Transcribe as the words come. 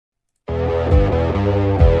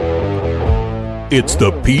It's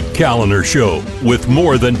the Pete Kaliner Show. With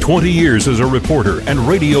more than 20 years as a reporter and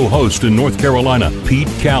radio host in North Carolina, Pete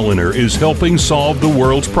Kaliner is helping solve the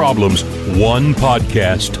world's problems one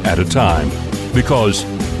podcast at a time. Because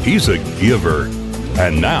he's a giver.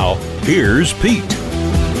 And now, here's Pete.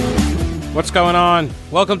 What's going on?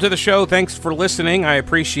 Welcome to the show. Thanks for listening. I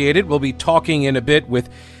appreciate it. We'll be talking in a bit with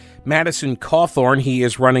Madison Cawthorn. He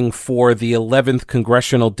is running for the 11th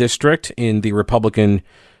Congressional District in the Republican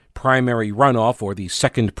primary runoff, or the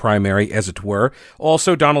second primary, as it were.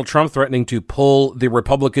 Also, Donald Trump threatening to pull the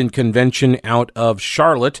Republican convention out of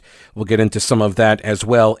Charlotte. We'll get into some of that as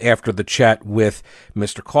well after the chat with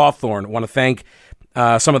Mr. Cawthorn. I want to thank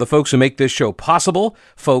some of the folks who make this show possible,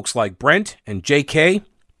 folks like Brent and JK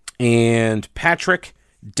and Patrick,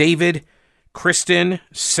 David, Kristen,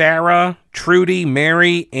 Sarah, Trudy,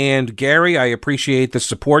 Mary, and Gary. I appreciate the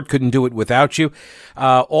support. Couldn't do it without you.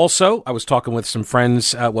 Also, I was talking with some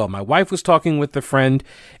friends. My wife was talking with a friend,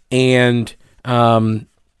 and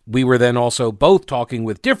we were then also both talking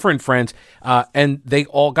with different friends, and they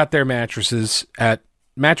all got their mattresses at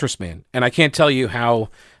Mattress Man. And I can't tell you how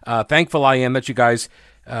thankful I am that you guys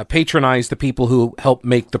patronize the people who help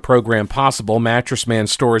make the program possible. Mattress Man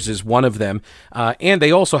Stores is one of them. And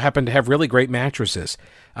they also happen to have really great mattresses.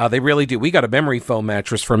 They really do. We got a memory foam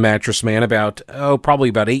mattress from Mattress Man probably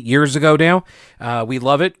about 8 years ago now. We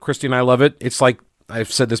love it. Christy and I love it. It's like,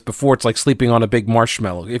 I've said this before, it's like sleeping on a big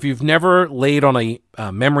marshmallow. If you've never laid on a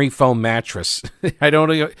memory foam mattress, I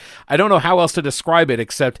don't know how else to describe it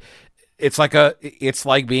except it's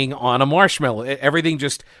like being on a marshmallow. Everything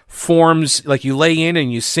just forms, like you lay in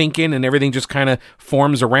and you sink in and everything just kind of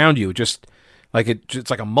forms around you. Just like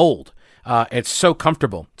it's like a mold. It's so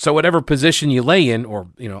comfortable. So whatever position you lay in, or,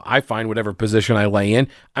 I find whatever position I lay in,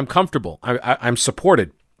 I'm comfortable. I'm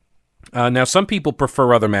supported. Now, some people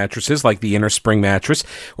prefer other mattresses like the inner spring mattress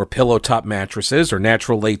or pillow top mattresses or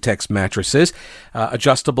natural latex mattresses,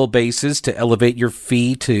 adjustable bases to elevate your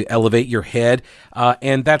feet, to elevate your head,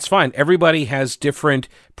 and that's fine. Everybody has different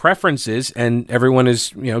preferences, and everyone is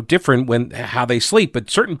different how they sleep. But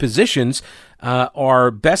certain positions are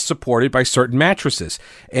best supported by certain mattresses,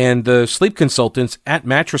 and the sleep consultants at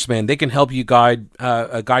Mattress Man, they can help you guide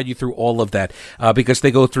you through all of that because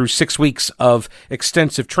they go through 6 weeks of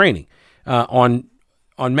extensive training on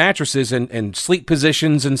mattresses and sleep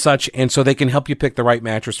positions and such, and so they can help you pick the right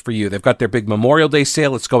mattress for you. They've got their big Memorial Day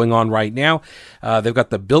sale. It's going on right now. They've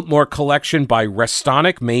got the Biltmore collection by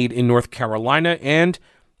Restonic, made in North Carolina, and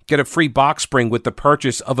get a free box spring with the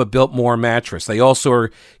purchase of a Biltmore mattress. They also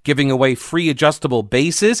are giving away free adjustable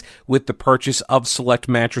bases with the purchase of select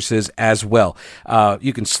mattresses as well.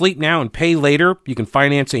 You can sleep now and pay later. You can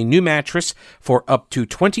finance a new mattress for up to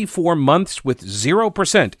 24 months with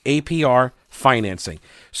 0% APR financing.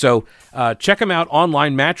 So check them out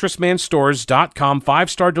online, mattressmanstores.com,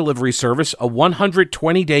 5-star delivery service, a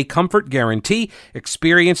 120-day comfort guarantee.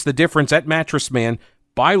 Experience the difference at Mattress Man.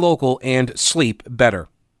 Buy local and sleep better.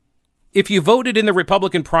 If you voted in the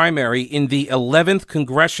Republican primary in the 11th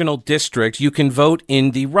Congressional District, you can vote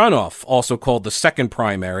in the runoff, also called the second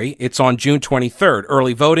primary. It's on June 23rd.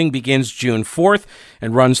 Early voting begins June 4th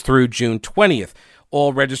and runs through June 20th.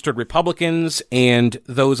 All registered Republicans and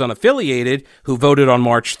those unaffiliated who voted on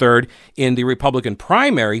March 3rd in the Republican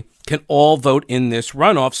primary can all vote in this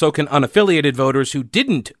runoff. So can unaffiliated voters who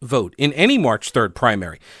didn't vote in any March 3rd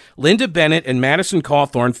primary. Linda Bennett and Madison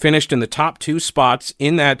Cawthorn finished in the top 2 spots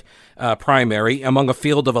in that primary among a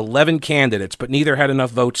field of 11 candidates, but neither had enough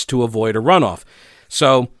votes to avoid a runoff.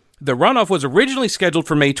 So the runoff was originally scheduled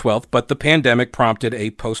for May 12th, but the pandemic prompted a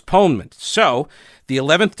postponement. So the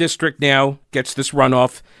 11th district now gets this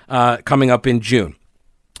runoff coming up in June.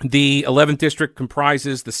 The 11th district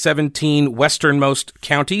comprises the 17 westernmost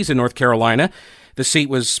counties in North Carolina. The seat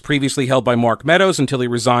was previously held by Mark Meadows until he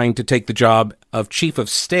resigned to take the job of chief of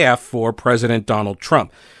staff for President Donald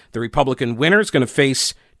Trump. The Republican winner is going to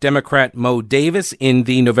face Democrat Mo Davis in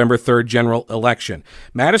the November 3rd general election.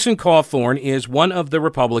 Madison Cawthorn is one of the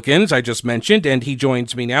Republicans I just mentioned, and he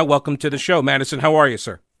joins me now. Welcome to the show. Madison, how are you,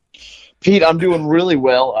 sir? Pete, I'm doing really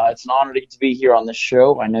well. It's an honor to be here on this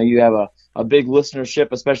show. I know you have a big listenership,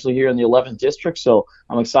 especially here in the 11th district, so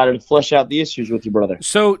I'm excited to flesh out the issues with you, brother.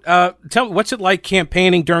 So tell me, what's it like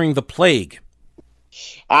campaigning during the plague?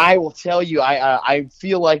 I will tell you, I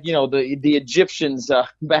feel like, the Egyptians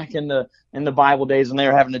back in the Bible days when they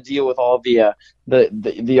were having to deal with all the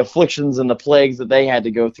afflictions and the plagues that they had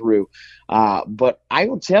to go through. But I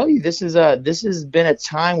will tell you, this has been a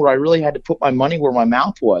time where I really had to put my money where my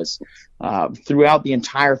mouth was. Throughout the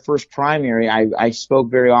entire first primary, I spoke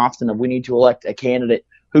very often of we need to elect a candidate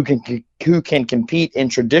who can compete in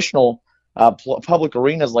traditional public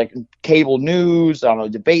arenas like cable news, on a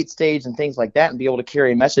debate stage, and things like that, and be able to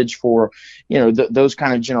carry a message for those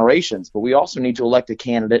kind of generations. But we also need to elect a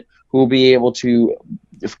candidate who will be able to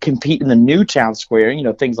compete in the new town square.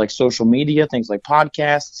 Things like social media, things like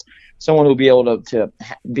podcasts. Someone who will be able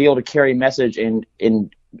to carry a message and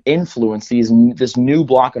influence this new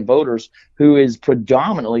block of voters who is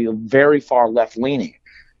predominantly very far left leaning.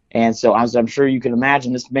 And so, as I'm sure you can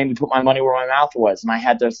imagine, this made me put my money where my mouth was. And I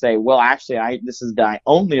had to say, well, actually, this is the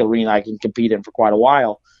only arena I can compete in for quite a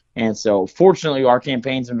while. And so, fortunately, our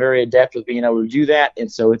campaign's been very adept with being able to do that.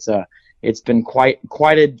 And so, it's been quite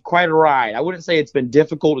a ride. I wouldn't say it's been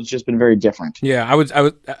difficult. It's just been very different. Yeah,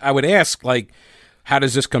 I would ask, like, how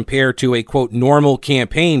does this compare to a, quote, normal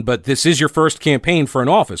campaign? But this is your first campaign for an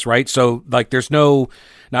office, right? So, like,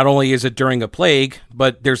 not only is it during a plague,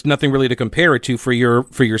 but there's nothing really to compare it to for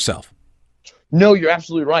yourself. No, you're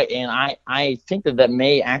absolutely right. And I think that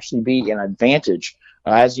may actually be an advantage.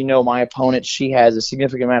 As you know, my opponent, she has a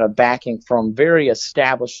significant amount of backing from very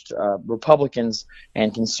established Republicans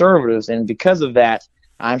and conservatives. And because of that,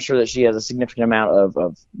 I'm sure that she has a significant amount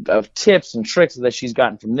of tips and tricks that she's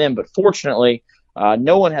gotten from them. But fortunately,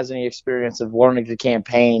 no one has any experience of learning to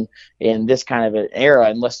campaign in this kind of an era,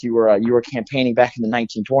 unless you were campaigning back in the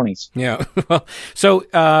 1920s. Yeah. Well, so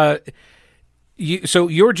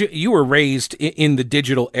you were raised in the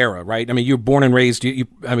digital era, right? I mean, you were born and raised. Do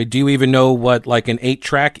you even know what like an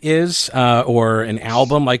 8-track is or an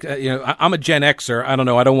album? Like, I'm a Gen Xer. I don't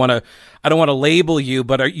know. I don't want to label you,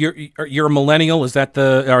 but you're a millennial. Is that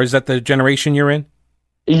the generation you're in?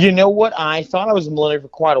 You know what? I thought I was a millennial for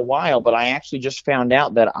quite a while, but I actually just found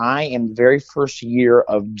out that I am the very first year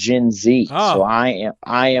of Gen Z. Oh. So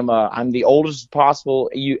I'm the oldest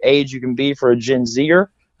possible age you can be for a Gen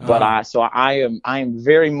Zer. But I am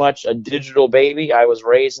very much a digital baby. I was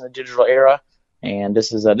raised in the digital era, and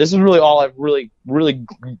this is really all I've really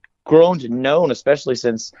grown to know, especially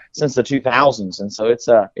since the 2000s. And so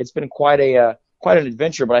it's been quite an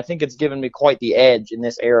adventure, but I think it's given me quite the edge in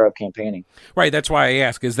this era of campaigning. Right. That's why I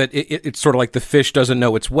ask, is that it's sort of like the fish doesn't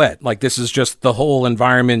know it's wet. Like, this is just the whole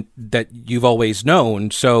environment that you've always known.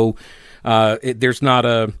 So there's not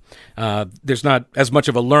as much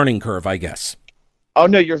of a learning curve, I guess. Oh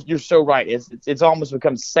no, you're so right. It's almost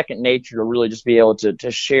become second nature to really just be able to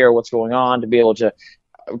share what's going on, to be able to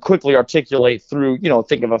quickly articulate through,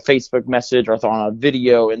 think of a Facebook message or on a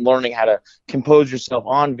video, and learning how to compose yourself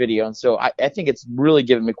on video. And so I think it's really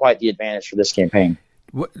given me quite the advantage for this campaign.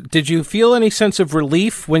 Did you feel any sense of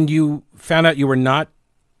relief when you found out you were not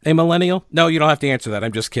a millennial? No, you don't have to answer that.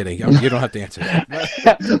 I'm just kidding. You don't have to answer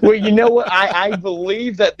that. Well, you know what? I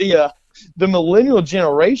believe that the millennial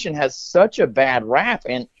generation has such a bad rap,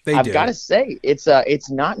 and I've got to say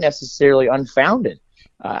it's not necessarily unfounded.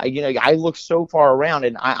 I look so far around,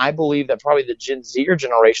 and I believe that probably the Gen Z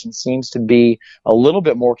generation seems to be a little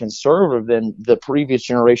bit more conservative than the previous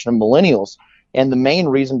generation of millennials. And the main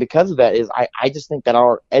reason because of that is I just think that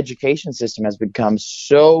our education system has become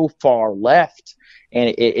so far left,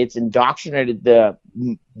 and it's indoctrinated the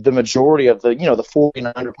majority of the 40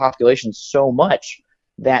 and under population so much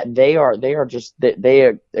that they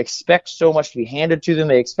expect so much to be handed to them.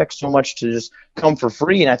 They expect so much to just come for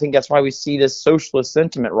free. And I think that's why we see this socialist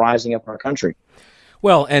sentiment rising up in our country.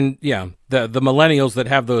 Well, and yeah, the millennials that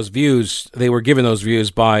have those views, they were given those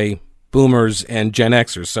views by boomers and Gen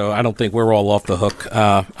Xers. So I don't think we're all off the hook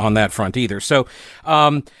on that front either. So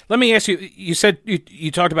let me ask you, you said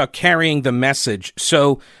you talked about carrying the message.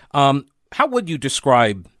 So how would you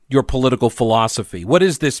describe your political philosophy? What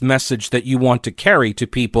is this message that you want to carry to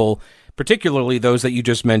people, particularly those that you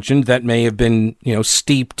just mentioned that may have been,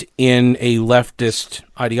 steeped in a leftist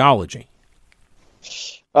ideology?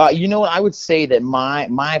 I would say that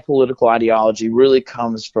my political ideology really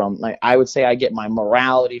comes from, I would say I get my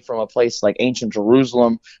morality from a place like ancient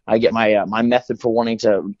Jerusalem. I get my method for wanting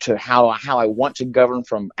to how I want to govern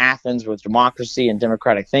from Athens with democracy and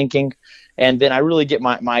democratic thinking. And then I really get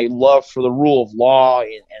my love for the rule of law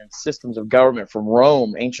and systems of government from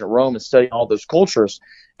Rome, ancient Rome, and studying all those cultures.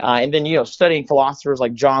 And then, studying philosophers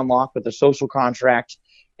like John Locke with the social contract.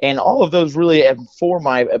 And all of those really inform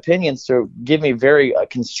my opinions to give me very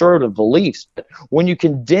conservative beliefs. But when you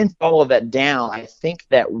condense all of that down, I think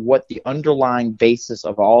that what the underlying basis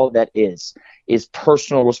of all of that is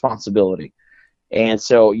personal responsibility. And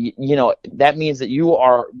so, that means that you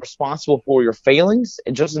are responsible for your failings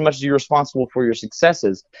just as much as you're responsible for your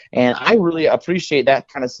successes. And I really appreciate that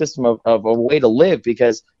kind of system of a way to live,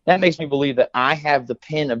 because that makes me believe that I have the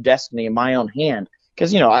pen of destiny in my own hand.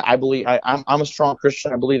 because, I believe I'm a strong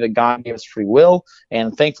Christian. I believe that God gave us free will.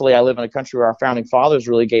 And thankfully, I live in a country where our founding fathers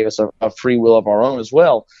really gave us a free will of our own as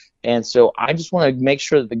well. And so I just want to make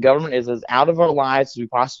sure that the government is as out of our lives as we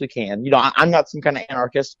possibly can. I'm not some kind of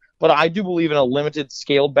anarchist, but I do believe in a limited,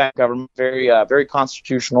 scaled-back government, very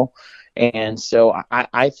constitutional. And so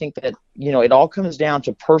I think that, it all comes down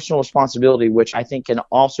to personal responsibility, which I think can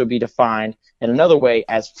also be defined in another way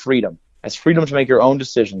as freedom. As freedom to make your own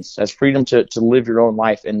decisions, as freedom to live your own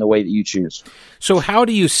life in the way that you choose. So how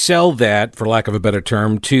do you sell that, for lack of a better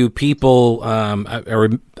term, to people? I'm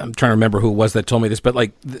trying to remember who it was that told me this, but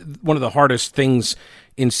one of the hardest things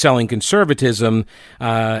in selling conservatism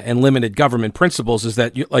and limited government principles is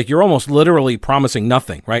that you're almost literally promising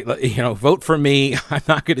nothing, right? Vote for me. I'm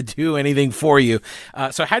not going to do anything for you.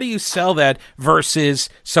 So how do you sell that versus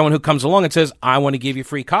someone who comes along and says, I want to give you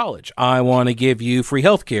free college. I want to give you free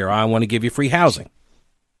health care. I want to give you free housing.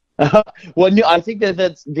 Well, no, I think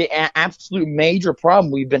that's the absolute major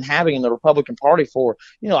problem we've been having in the Republican Party for,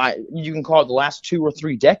 you can call it the last 2 or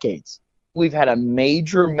 3 decades. We've had a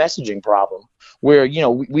major messaging problem where,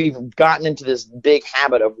 we've gotten into this big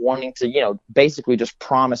habit of wanting to, basically just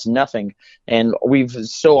promise nothing. And we've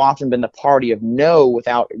so often been the party of no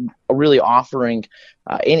without really offering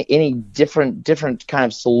any different kind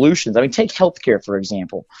of solutions. I mean, take healthcare, for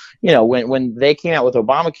example. When they came out with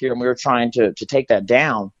Obamacare and we were trying to take that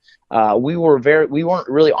down, we weren't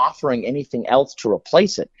really offering anything else to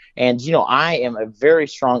replace it. And, I am a very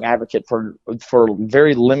strong advocate for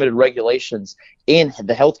very limited regulations in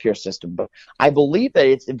the healthcare system. But I believe that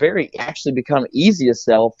it's actually become easy to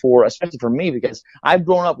sell especially for me, because I've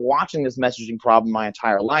grown up watching this messaging problem my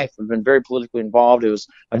entire life. I've been very politically involved. It was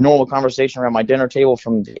a normal conversation around my dinner table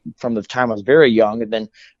from the time I was very young. And then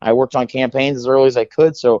I worked on campaigns as early as I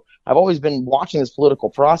could. So I've always been watching this political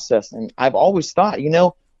process. And I've always thought,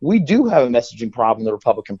 we do have a messaging problem in the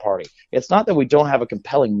Republican Party. It's not that we don't have a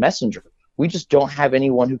compelling messenger. We just don't have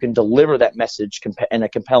anyone who can deliver that message in a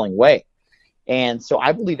compelling way. And so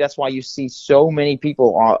I believe that's why you see so many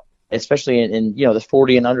people, especially in the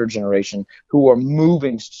 40 and under generation, who are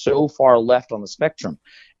moving so far left on the spectrum.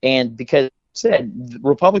 And because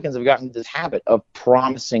Republicans have gotten this habit of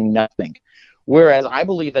promising nothing. Whereas I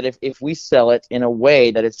believe that if we sell it in a way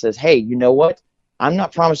that it says, hey, you know what? I'm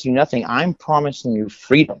not promising you nothing. I'm promising you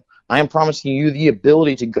freedom. I am promising you the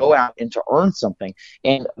ability to go out and to earn something.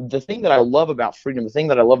 And the thing that I love about freedom, the thing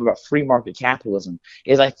that I love about free market capitalism,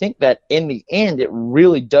 is I think that in the end, it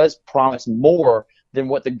really does promise more than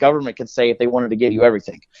what the government could say if they wanted to give you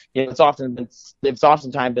everything. It's oftentimes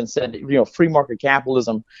been said, free market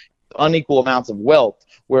capitalism, unequal amounts of wealth,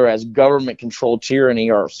 whereas government-controlled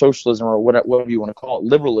tyranny or socialism or whatever you want to call it,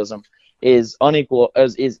 liberalism, is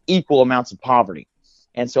equal amounts of poverty.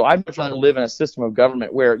 And so I'd much rather live in a system of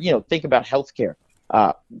government where, think about healthcare.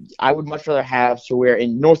 I would much rather have to where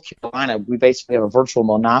in North Carolina, we basically have a virtual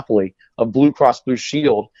monopoly of Blue Cross Blue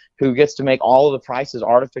Shield, who gets to make all of the prices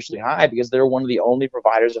artificially high because they're one of the only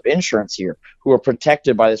providers of insurance here who are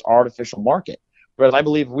protected by this artificial market. Whereas I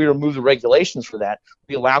believe if we remove the regulations for that,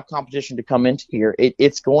 we allow competition to come into here,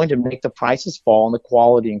 it's going to make the prices fall and the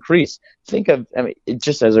quality increase. Think of,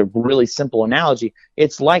 just as a really simple analogy,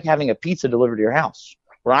 it's like having a pizza delivered to your house.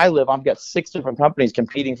 Where I live, I've got 6 different companies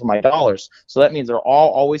competing for my dollars. So that means they're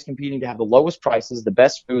all always competing to have the lowest prices, the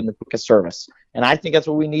best food, and the quickest service. And I think that's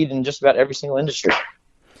what we need in just about every single industry.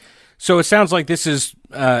 So it sounds like this is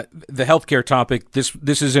the healthcare topic.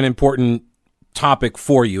 This is an important topic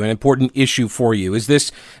for you, an important issue for you. Is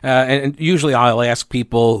this, and usually I'll ask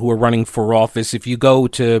people who are running for office, if you go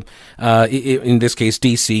to, in this case,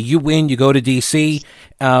 D.C., you win, you go to D.C.,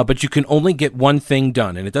 but you can only get one thing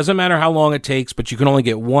done. And it doesn't matter how long it takes, but you can only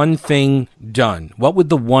get one thing done. What would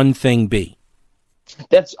the one thing be?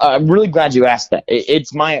 I'm really glad you asked that.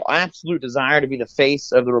 It's my absolute desire to be the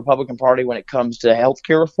face of the Republican Party when it comes to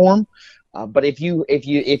healthcare reform. But if you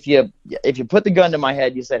put the gun to my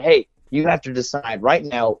head, you said, hey, you have to decide right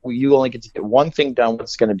now, you only get to get one thing done, what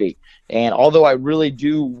it's going to be. And although I really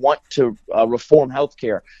do want to reform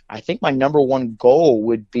healthcare, I think my number one goal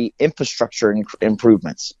would be infrastructure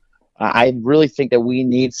improvements. I really think that we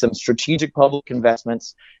need some strategic public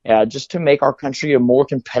investments just to make our country a more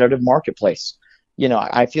competitive marketplace.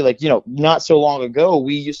 I feel like, not so long ago,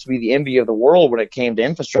 we used to be the envy of the world when it came to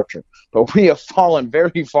infrastructure, but we have fallen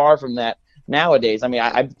very far from that nowadays.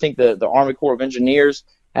 I think the Army Corps of Engineers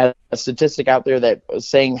has a statistic out there that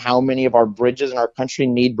saying how many of our bridges in our country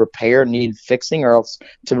need repair, need fixing, or else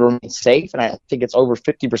to remain safe. And I think it's over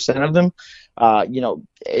 50% of them.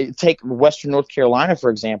 Take Western North Carolina, for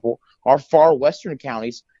example, our far western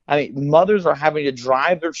counties. Mothers are having to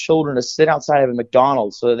drive their children to sit outside of a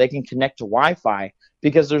McDonald's so that they can connect to Wi-Fi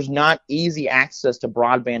because there's not easy access to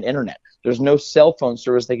broadband internet. There's no cell phone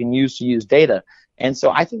service they can use to use data. And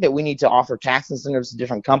so I think that we need to offer tax incentives to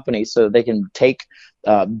different companies so that they can take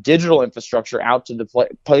digital infrastructure out to the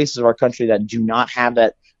places of our country that do not have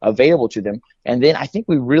that available to them. And then I think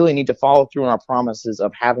we really need to follow through on our promises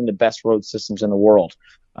of having the best road systems in the world.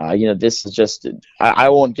 This is just, I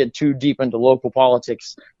won't get too deep into local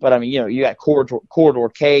politics, but I mean, you got Corridor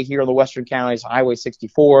K here in the Western counties, Highway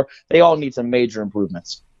 64. They all need some major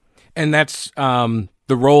improvements. And that's the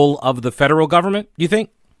role of the federal government, you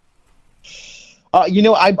think?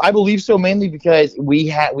 I believe so, mainly because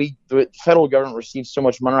the federal government receives so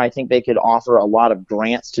much money. I think they could offer a lot of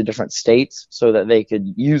grants to different states so that they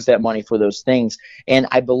could use that money for those things. And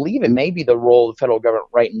I believe it may be the role of the federal government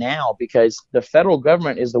right now, because the federal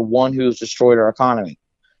government is the one who's destroyed our economy.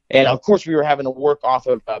 And of course, we were having to work off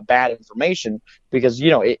of bad information because,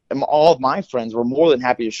 all of my friends were more than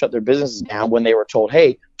happy to shut their businesses down when they were told,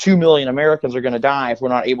 hey, 2 million Americans are going to die if we're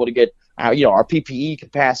not able to get our PPE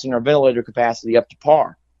capacity and our ventilator capacity up to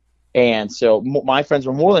par. And so my friends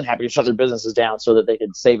were more than happy to shut their businesses down so that they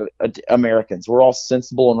could save Americans. We're all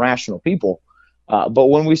sensible and rational people. But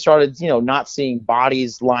when we started, not seeing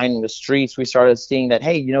bodies lining the streets, we started seeing that,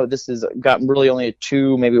 hey, this has gotten really only a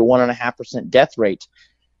 2, maybe 1.5% death rate.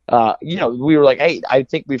 We were like, hey, I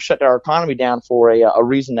think we've shut our economy down for a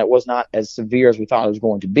reason that was not as severe as we thought it was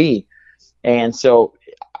going to be. And so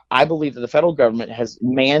I believe that the federal government has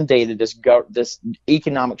mandated this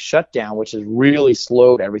economic shutdown, which has really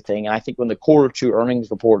slowed everything. And I think when the Q2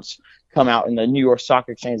 earnings reports come out in the New York Stock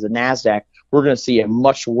Exchange, the NASDAQ, we're going to see a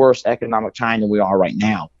much worse economic time than we are right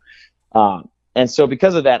now. And so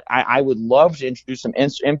because of that, I would love to introduce some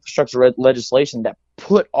infrastructure legislation that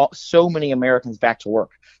put so many Americans back to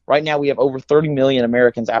work. Right now, we have over 30 million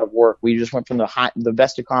Americans out of work. We just went from the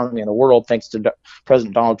best economy in the world, thanks to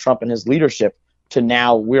President Donald Trump and his leadership, to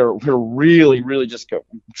now we're really, really just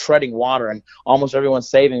treading water, and almost everyone's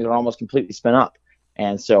savings are almost completely spent up.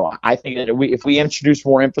 And so I think that if we introduce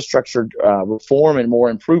more infrastructure reform and more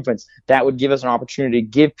improvements, that would give us an opportunity to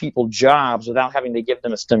give people jobs without having to give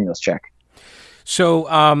them a stimulus check. So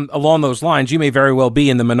along those lines, you may very well be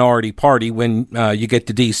in the minority party when you get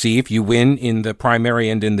to D.C. if you win in the primary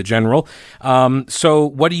and in the general. So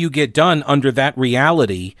what do you get done under that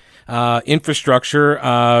reality?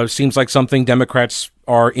 Infrastructure seems like something Democrats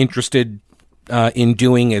are interested in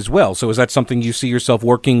doing as well. So is that something you see yourself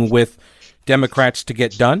working with Democrats to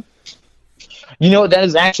get done? That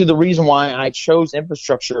is actually the reason why I chose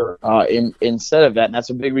infrastructure instead of that. And that's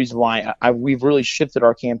a big reason why we've really shifted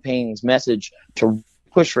our campaign's message to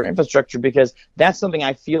push for infrastructure, because that's something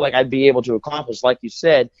I feel like I'd be able to accomplish, like you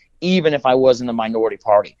said, even if I was in the minority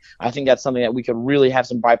party. I think that's something that we could really have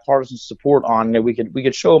some bipartisan support on, and we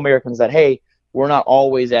could show Americans that, hey, we're not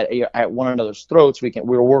always at one another's throats.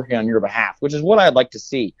 We're working on your behalf, which is what I'd like to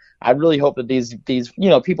see. I really hope that these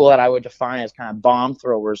people that I would define as kind of bomb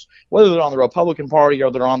throwers, whether they're on the Republican Party or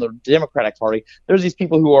they're on the Democratic Party, there's these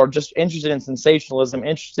people who are just interested in sensationalism,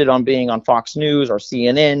 interested on being on Fox News or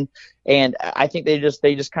CNN, and I think they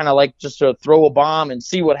just kind of like just to throw a bomb and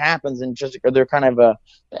see what happens, and they're kind of a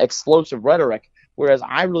explosive rhetoric. Whereas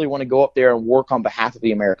I really want to go up there and work on behalf of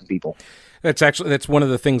the American people. That's one of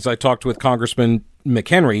the things I talked with Congressman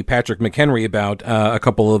Patrick McHenry, about a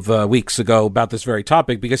couple of weeks ago about this very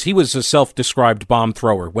topic, because he was a self-described bomb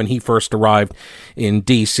thrower when he first arrived in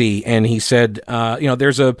D.C. And he said, there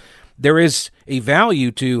is a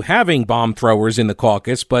value to having bomb throwers in the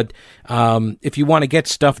caucus, but if you want to get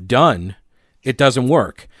stuff done, it doesn't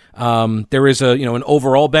work. There is an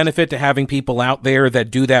overall benefit to having people out there that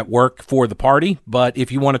do that work for the party. But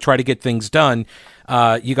if you want to try to get things done,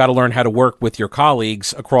 you got to learn how to work with your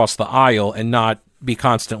colleagues across the aisle and not be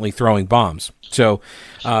constantly throwing bombs. So,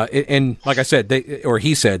 and like I said,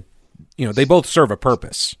 he said, they both serve a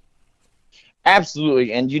purpose.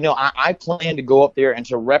 Absolutely. And, I plan to go up there and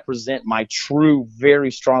to represent my true,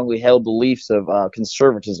 very strongly held beliefs of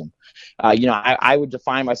conservatism. I would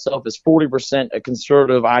define myself as 40% a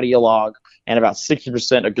conservative ideologue and about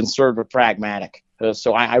 60% a conservative pragmatic.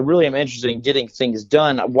 So I really am interested in getting things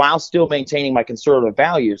done while still maintaining my conservative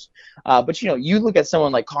values. But, you look at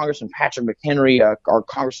someone like Congressman Patrick McHenry or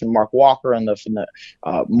Congressman Mark Walker from the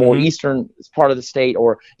more eastern part of the state,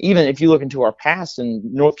 or even if you look into our past in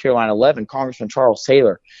North Carolina 11, Congressman Charles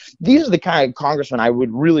Taylor. These are the kind of congressmen I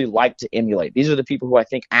would really like to emulate. These are the people who I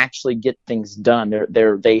think actually get things done.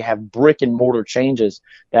 They have brick and mortar changes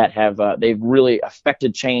that have they've really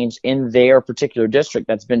affected change in their particular district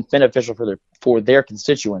that's been beneficial for their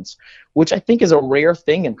constituents, which I think is a rare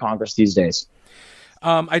thing in Congress these days.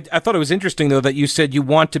 I thought it was interesting, though, that you said you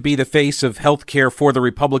want to be the face of health care for the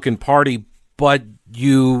Republican Party, but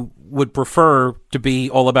you would prefer to be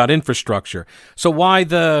all about infrastructure. So why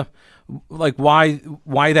that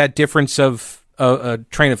difference of a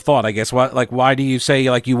train of thought, I guess? Why do you say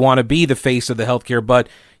you want to be the face of the healthcare, but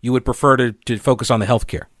you would prefer to focus on the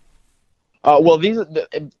healthcare? Well, these are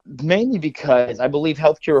mainly because I believe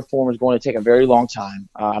healthcare reform is going to take a very long time.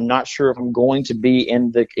 I'm not sure if I'm going to be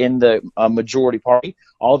in the majority party.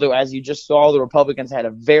 Although, as you just saw, the Republicans had a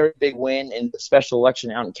very big win in the special election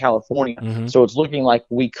out in California. Mm-hmm. So it's looking like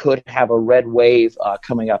we could have a red wave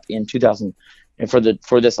coming up in 2000 for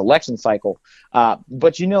this election cycle.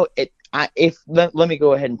 But let me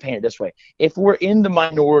go ahead and paint it this way: if we're in the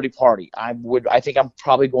minority party, I think I'm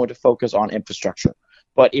probably going to focus on infrastructure.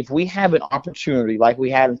 But if we have an opportunity like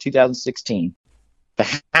we had in 2016,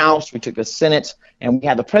 the House, we took the Senate, and we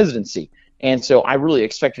had the presidency. And so I really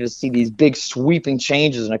expected to see these big sweeping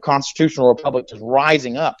changes in a constitutional republic just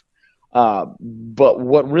rising up. But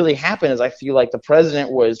what really happened is I feel like the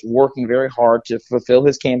president was working very hard to fulfill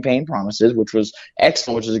his campaign promises, which was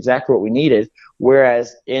excellent, which is exactly what we needed.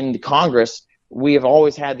 Whereas in Congress, we have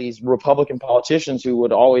always had these Republican politicians who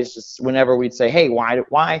would always just, whenever we'd say, hey,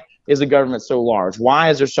 why is the government so large? Why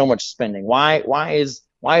is there so much spending? Why is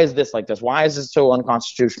this like this? Why is this so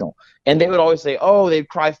unconstitutional? And they would always say, they'd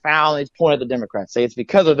cry foul, and they'd point at the Democrats, say it's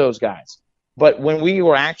because of those guys. But when we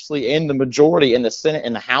were actually in the majority in the Senate,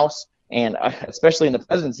 in the House, and especially in the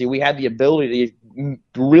presidency, we had the ability to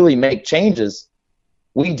really make changes.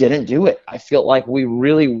 We didn't do it. I feel like we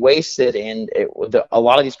really wasted, and a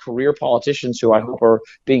lot of these career politicians who I hope are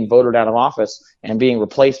being voted out of office and being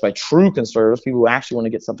replaced by true conservatives, people who actually want to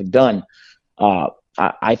get something done,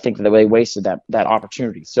 I think that they wasted that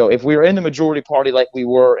opportunity. So if we were in the majority party like we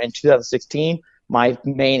were in 2016, my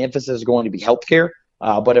main emphasis is going to be healthcare.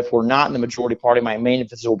 But if we're not in the majority party, my main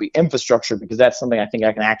emphasis will be infrastructure, because that's something I think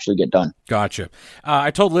I can actually get done. Gotcha.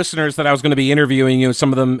 I told listeners that I was going to be interviewing you.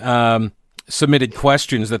 Some of them submitted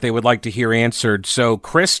questions that they would like to hear answered. So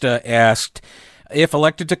Krista asked, if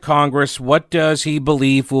elected to Congress, what does he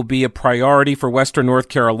believe will be a priority for Western North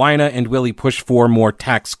Carolina, and will he push for more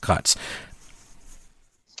tax cuts?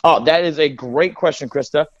 Oh, that is a great question,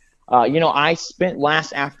 Krista. I spent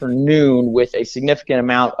last afternoon with a significant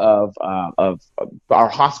amount of our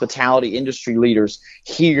hospitality industry leaders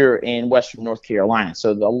here in Western North Carolina.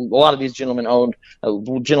 So a lot of these gentlemen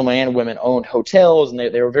and women owned hotels, and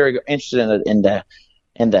they were very interested in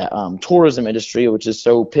the tourism industry, which is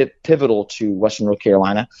so pivotal to Western North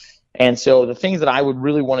Carolina. And so the things that I would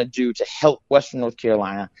really want to do to help Western North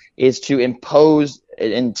Carolina is to impose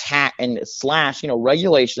and slash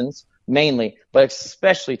regulations, mainly, but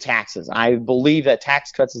especially taxes. I believe that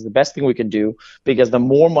tax cuts is the best thing we can do, because the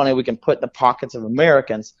more money we can put in the pockets of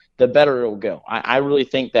Americans, the better it will go. I really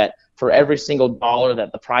think that for every single dollar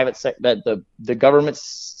that the government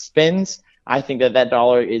spends, I think that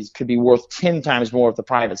dollar could be worth 10 times more if the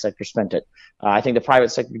private sector spent it. I think the private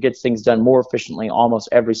sector gets things done more efficiently almost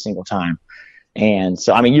every single time. And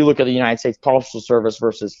so, you look at the United States Postal Service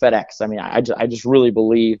versus FedEx. I just really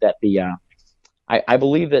believe that I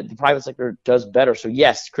believe that the private sector does better. So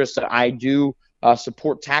yes, Krista, I do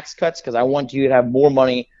support tax cuts, because I want you to have more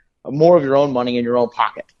of your own money in your own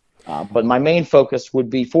pocket. But my main focus would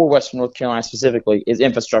be for Western North Carolina specifically is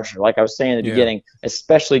infrastructure. Like I was saying at the beginning,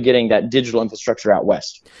 especially getting that digital infrastructure out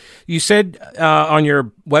west. You said on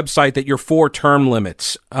your website that you're for term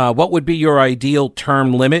limits. What would be your ideal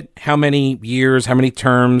term limit? How many years, how many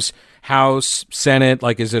terms, House, Senate?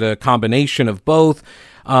 Is it a combination of both?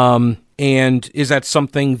 And is that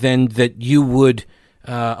something then that you would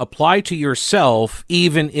apply to yourself,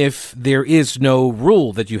 even if there is no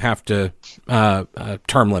rule that you have to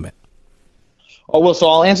term limit? Oh, well, so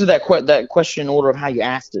I'll answer that question in order of how you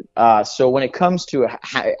asked it. So when it comes to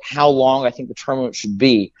how long I think the term limit should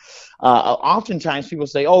be, oftentimes people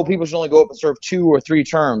say, people should only go up and serve 2 or 3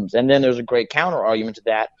 terms. And then there's a great counter argument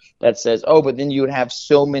to that says, but then you would have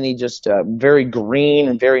so many just very green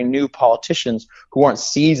and very new politicians who aren't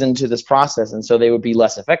seasoned to this process, and so they would be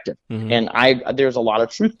less effective. Mm-hmm. And there's a lot of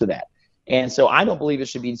truth to that. And so I don't believe it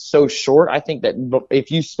should be so short. I think that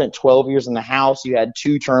if you spent 12 years in the House, you had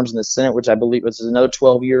 2 terms in the Senate, which I believe was another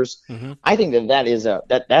 12 years. Mm-hmm. I think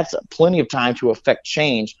that's plenty of time to affect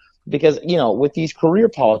change, because, with these career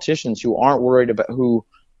politicians who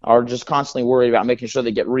are just constantly worried about making sure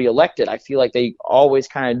they get reelected, I feel like they always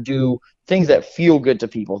kind of do things that feel good to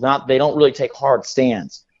people. They don't really take hard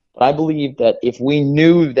stands. But I believe that if we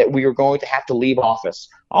knew that we were going to have to leave office,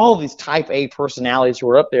 all of these type A personalities who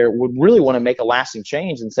are up there would really want to make a lasting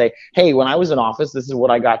change and say, hey, when I was in office, this is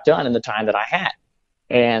what I got done in the time that I had.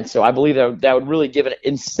 And so I believe that would really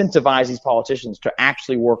incentivize these politicians to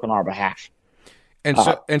actually work on our behalf.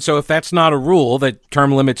 And so if that's not a rule, that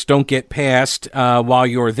term limits don't get passed while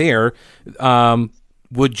you're there, are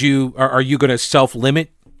you going to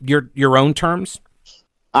self-limit your own terms?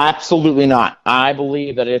 Absolutely not. I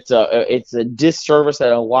believe that it's a disservice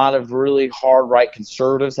that a lot of really hard right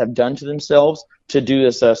conservatives have done to themselves to do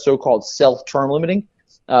this so-called self-term limiting.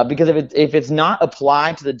 Because if it's not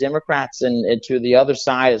applied to the Democrats and to the other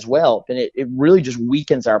side as well, then it really just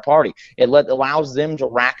weakens our party. It allows them to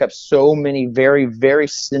rack up so many very, very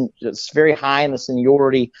high in the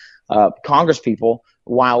seniority Congress people,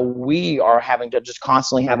 while we are having to just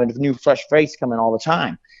constantly have a new fresh face come in all the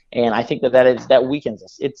time. And I think that weakens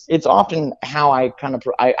us. It's often how I kind of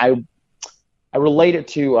I relate it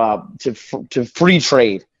to free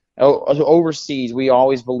trade. Overseas, we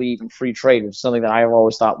always believe in free trade, which is something that I've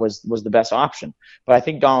always thought was the best option. But I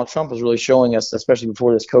think Donald Trump is really showing us, especially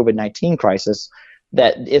before this COVID-19 crisis,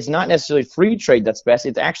 that it's not necessarily free trade that's best.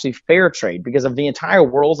 It's actually fair trade, because if the entire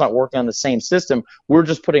world's not working on the same system, we're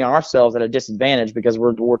just putting ourselves at a disadvantage because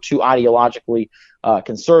we're too ideologically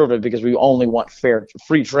conservative, because we only want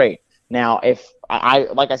free trade. Now,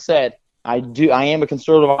 like I said, I am a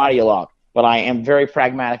conservative ideologue, but I am very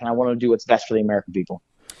pragmatic, and I want to do what's best for the American people.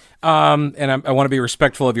 And I want to be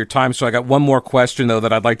respectful of your time, so I got one more question, though,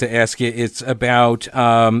 that I'd like to ask you. It's about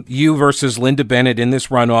you versus Linda Bennett in this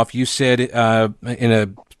runoff. You said in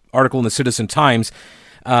an article in the Citizen Times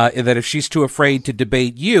that if she's too afraid to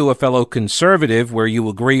debate you, a fellow conservative, where you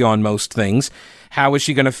agree on most things, how is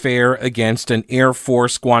she going to fare against an Air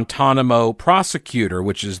Force Guantanamo prosecutor,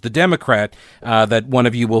 which is the Democrat that one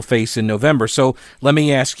of you will face in November? So let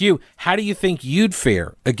me ask you, how do you think you'd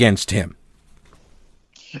fare against him?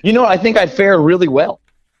 I think I'd fare really well.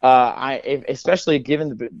 Especially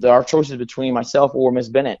given our choices between myself or Ms.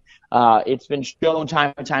 Bennett. It's been shown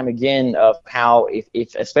time and time again of how,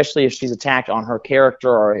 especially if she's attacked on her character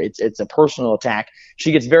or it's a personal attack,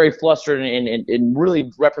 she gets very flustered and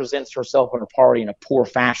really represents herself and her party in a poor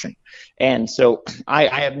fashion. And so I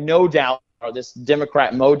have no doubt this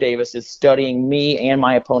Democrat Mo Davis is studying me and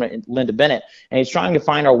my opponent Linda Bennett, and he's trying to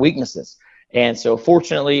find our weaknesses. And so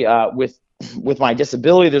fortunately, with my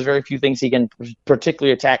disability, there's very few things he can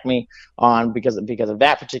particularly attack me on because of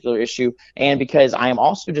that particular issue, and because I am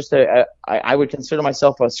also just I would consider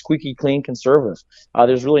myself a squeaky clean conservative.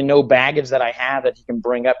 There's really no baggage that I have that he can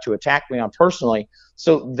bring up to attack me on personally.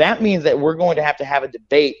 So that means that we're going to have a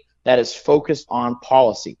debate that is focused on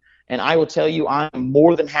policy. And I will tell you, I'm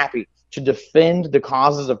more than happy to defend the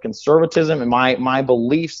causes of conservatism and my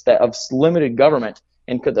beliefs that of limited government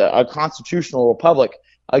and a constitutional republic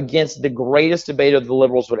against the greatest debater the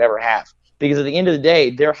liberals would ever have. Because at the end of the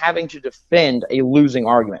day, they're having to defend a losing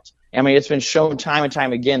argument. I mean, it's been shown time and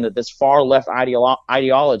time again that this far left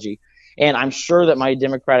ideology, and I'm sure that my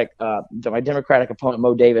Democratic opponent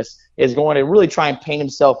Mo Davis is going to really try and paint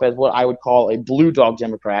himself as what I would call a blue dog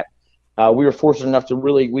Democrat. We were fortunate enough to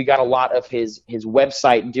we got a lot of his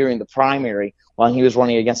website during the primary while he was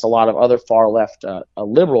running against a lot of other far left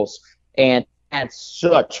liberals, and had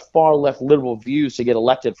such far left liberal views to get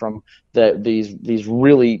elected from these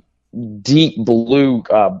really deep blue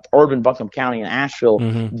urban Buncombe County and Asheville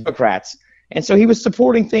Democrats. And so he was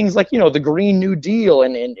supporting things like, the Green New Deal,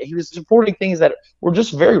 and he was supporting things that were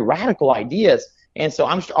just very radical ideas. And so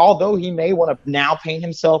I'm sure, although he may want to now paint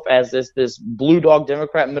himself as this blue dog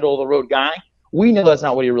Democrat, middle of the road guy, we know that's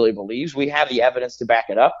not what he really believes. We have the evidence to back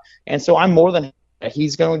it up. And so I'm more than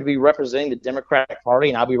he's going to be representing the Democratic Party,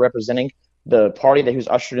 and I'll be representing the party that who's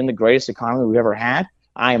ushered in the greatest economy we've ever had.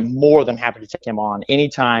 I am more than happy to take him on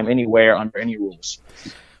anytime, anywhere, under any rules.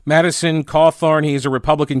 Madison Cawthorn, he's a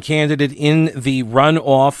Republican candidate in the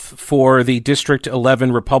runoff for the District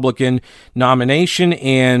 11 Republican nomination,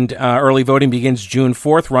 and early voting begins June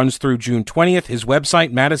 4th, runs through June 20th. His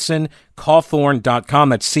website, MadisonCawthorn.com.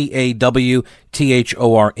 That's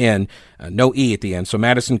CAWTHORN. No E at the end, so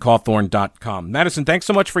MadisonCawthorn.com. Madison, thanks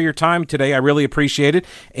so much for your time today. I really appreciate it,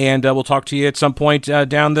 and we'll talk to you at some point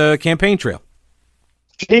down the campaign trail.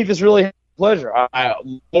 Chief, it's really a pleasure.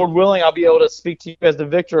 Lord willing, I'll be able to speak to you as the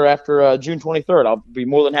victor after June 23rd. I'll be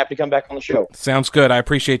more than happy to come back on the show. Sounds good. I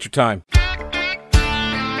appreciate your time.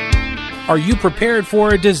 Are you prepared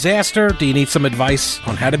for a disaster? Do you need some advice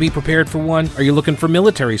on how to be prepared for one? Are you looking for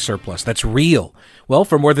military surplus that's real? Well,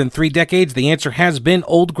 for more than 3 decades, the answer has been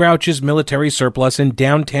Old Grouch's Military Surplus in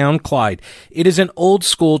downtown Clyde. It is an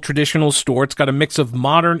old-school traditional store. It's got a mix of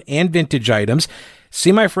modern and vintage items.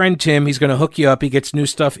 See my friend Tim. He's going to hook you up. He gets new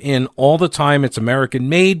stuff in all the time. It's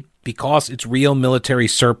American-made because it's real military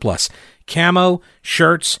surplus. Camo,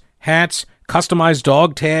 shirts, hats, Customized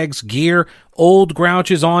dog tags, gear, Old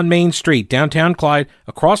Grouch's on Main Street, downtown Clyde,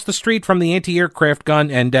 across the street from the anti-aircraft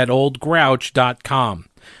gun, and at oldgrouch.com.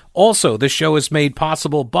 Also, the show is made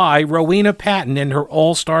possible by Rowena Patton and her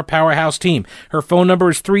All-Star Powerhouse team. Her phone number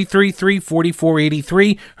is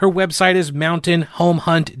 333-4483. Her website is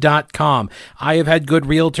mountainhomehunt.com. I have had good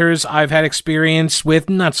realtors. I've had experience with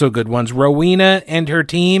not-so-good ones. Rowena and her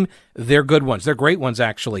team, they're good ones. They're great ones,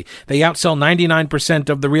 actually. They outsell 99%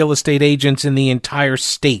 of the real estate agents in the entire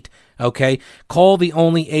state. Okay, call the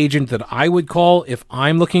only agent that I would call if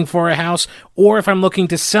I'm looking for a house or if I'm looking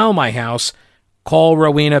to sell my house. Call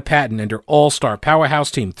Rowena Patton and her All-Star Powerhouse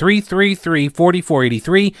team,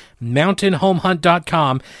 333-4483,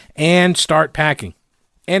 mountainhomehunt.com, and start packing.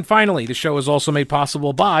 And finally, the show is also made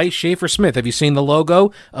possible by Schaefer Smith. Have you seen the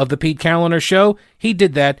logo of the Pete Callender Show? He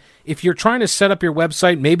did that. If you're trying to set up your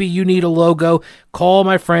website, maybe you need a logo, call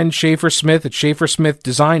my friend Schaefer Smith at Schaefer Smith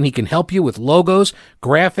Design. He can help you with logos,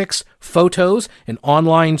 graphics, photos, an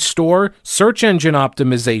online store, search engine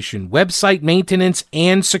optimization, website maintenance,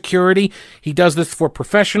 and security. He does this for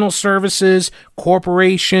professional services,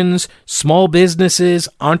 corporations, small businesses,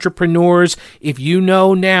 entrepreneurs. If you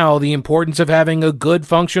know now the importance of having a good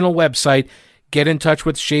functional website, get in touch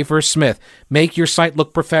with Schaefer Smith. Make your site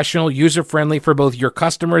look professional, user-friendly for both your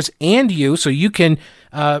customers and you, so you can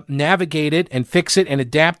navigate it and fix it and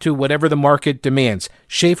adapt to whatever the market demands.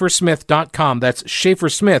 SchaeferSmith.com. That's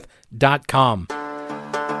SchaeferSmith.com.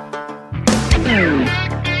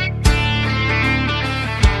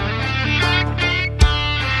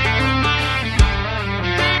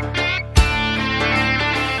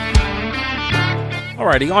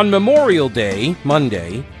 Alrighty, on Memorial Day,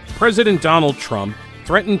 Monday, President Donald Trump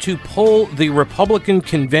threatened to pull the Republican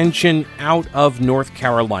convention out of North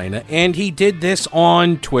Carolina, and he did this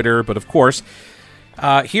on Twitter. But of course,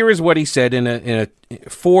 here is what he said in a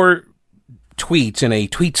 4 tweets in a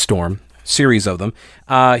tweet storm, series of them.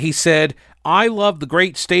 He said, "I love the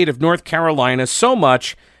great state of North Carolina so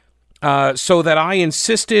much so that I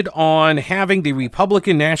insisted on having the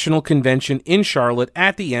Republican National Convention in Charlotte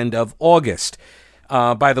at the end of August."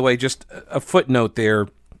 By the way, just a footnote there.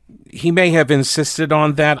 He may have insisted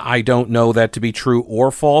on that. I don't know that to be true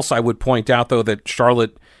or false. I would point out, though, that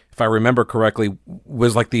Charlotte, if I remember correctly,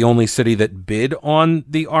 was like the only city that bid on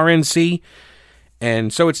the RNC.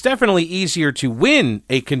 And so it's definitely easier to win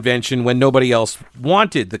a convention when nobody else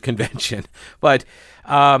wanted the convention. But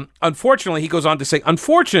unfortunately, he goes on to say,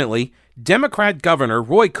 unfortunately, Democrat Governor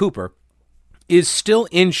Roy Cooper is still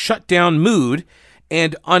in shutdown mood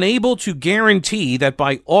and unable to guarantee that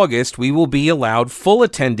by August we will be allowed full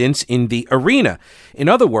attendance in the arena. In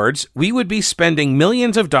other words, we would be spending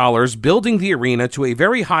millions of dollars building the arena to a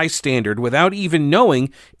very high standard without even knowing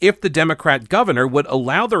if the Democrat governor would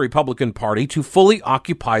allow the Republican Party to fully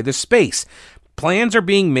occupy the space. Plans are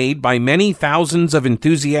being made by many thousands of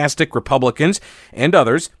enthusiastic Republicans and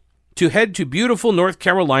others to head to beautiful North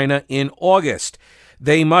Carolina in August.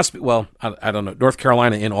 They must be, well, I don't know, North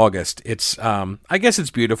Carolina in August. It's, I guess it's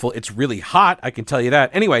beautiful. It's really hot, I can tell you that.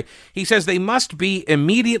 Anyway, he says they must be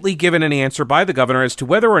immediately given an answer by the governor as to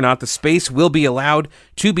whether or not the space will be allowed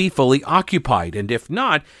to be fully occupied. And if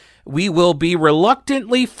not, we will be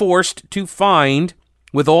reluctantly forced to find,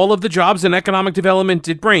 with all of the jobs and economic development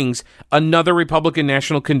it brings, another Republican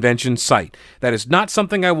National Convention site. That is not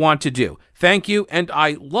something I want to do. Thank you, and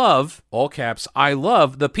I love, all caps, I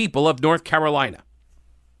love the people of North Carolina.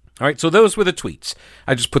 All right, so those were the tweets.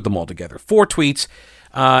 I just put them all together. 4 tweets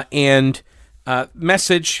and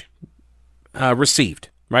message received,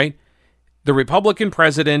 right? The Republican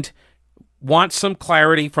president wants some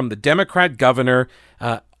clarity from the Democrat governor.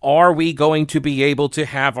 Are we going to be able to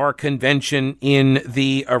have our convention in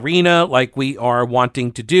the arena like we are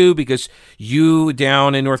wanting to do? Because you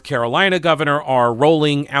down in North Carolina, Governor, are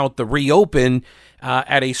rolling out the reopen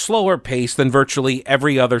at a slower pace than virtually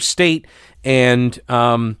every other state. And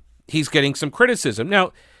he's getting some criticism.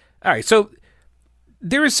 Now, all right, so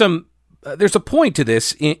there's a point to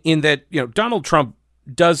this in that, you know, Donald Trump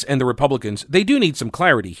does, and the Republicans, they do need some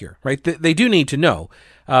clarity here, right? They do need to know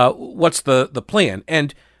what's the plan.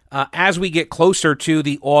 And as we get closer to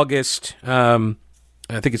the August, I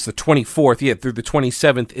think it's the 24th, through the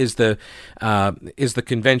 27th is the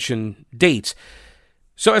convention dates.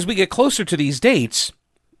 So as we get closer to these dates,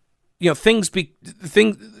 you know, things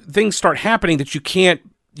start happening that you can't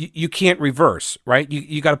reverse, right?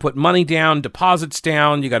 You got to put money down, deposits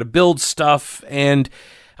down, you got to build stuff, and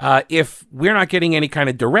if we're not getting any kind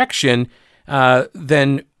of direction,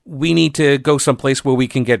 then we need to go someplace where we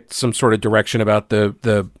can get some sort of direction about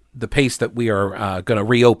the pace that we are going to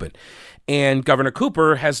reopen. And Governor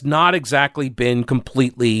Cooper has not exactly been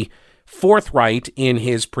completely forthright in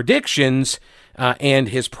his predictions and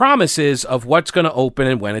his promises of what's going to open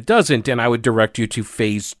and when it doesn't. And I would direct you to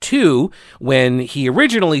phase 2, when he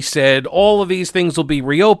originally said all of these things will be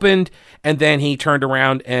reopened, and then he turned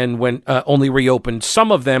around and only reopened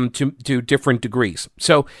some of them to different degrees.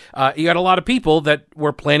 So you got a lot of people that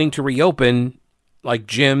were planning to reopen, like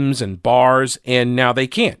gyms and bars, and now they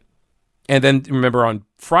can't. And then remember on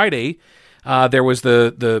Friday, there was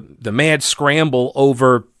the mad scramble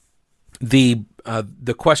over the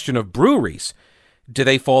question of breweries. Do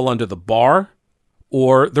they fall under the bar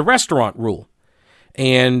or the restaurant rule?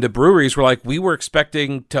 And the breweries were like, we were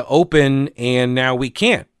expecting to open and now we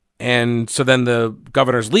can't. And so then the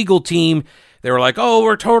governor's legal team, they were like, oh,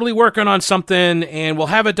 we're totally working on something and we'll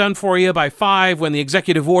have it done for you by 5 when the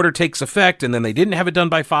executive order takes effect. And then they didn't have it done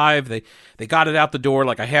by 5. They got it out the door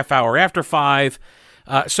like a half hour after 5.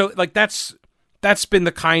 So like that's been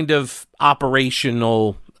the kind of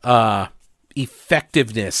operational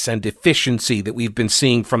effectiveness and efficiency that we've been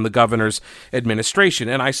seeing from the governor's administration.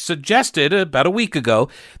 And I suggested about a week ago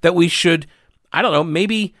that we should, I don't know,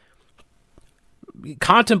 maybe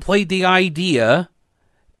contemplate the idea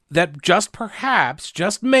that just perhaps,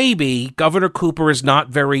 just maybe, Governor Cooper is not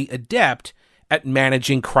very adept at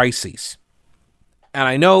managing crises. And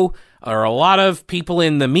I know there are a lot of people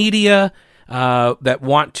in the media that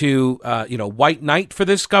want to, white knight for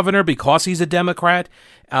this governor because he's a Democrat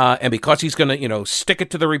and because he's going to, stick it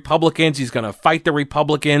to the Republicans. He's going to fight the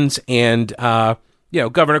Republicans. And,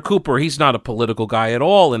 Governor Cooper, he's not a political guy at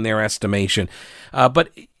all in their estimation. But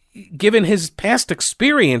given his past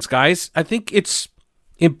experience, guys, I think it's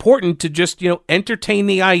important to just, entertain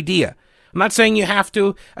the idea. I'm not saying you have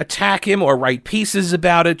to attack him or write pieces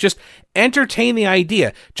about it. Just entertain the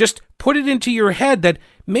idea. Just put it into your head that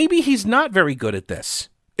maybe he's not very good at this.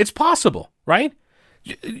 It's possible, right?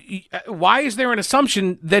 Why is there an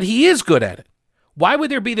assumption that he is good at it? Why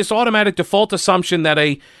would there be this automatic default assumption that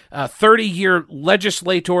a 30-year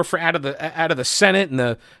legislator out of the Senate and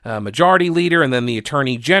the majority leader and then the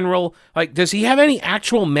attorney general, like, does he have any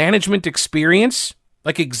actual management experience,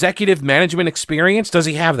 like executive management experience? Does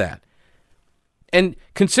he have that? And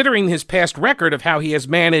considering his past record of how he has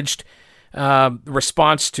managed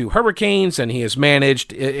response to hurricanes, and he has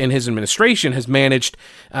managed in his administration has managed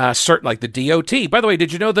certain, like the DOT. By the way,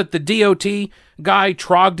 did you know that the DOT guy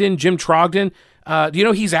Jim Trogdon, do you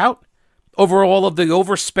know he's out over all of the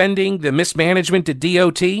overspending, the mismanagement at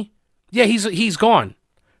DOT? Yeah, he's gone.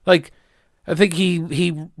 Like, I think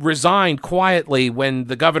he resigned quietly when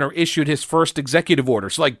the governor issued his first executive order.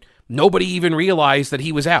 So like nobody even realized that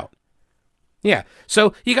he was out. Yeah,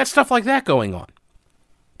 so you got stuff like that going on.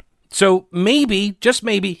 So maybe, just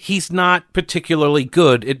maybe, he's not particularly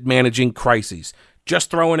good at managing crises.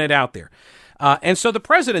 Just throwing it out there. And so the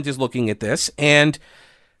president is looking at this, and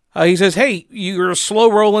he says, hey, you're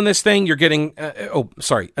slow rolling this thing. You're getting,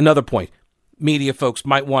 another point. Media folks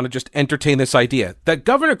might want to just entertain this idea that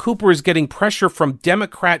Governor Cooper is getting pressure from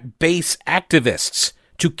Democrat base activists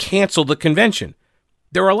to cancel the convention.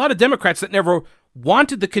 There are a lot of Democrats that never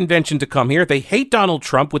wanted the convention to come here. They hate Donald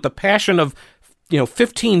Trump with the passion of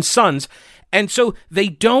 15 sons. And so they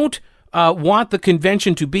don't want the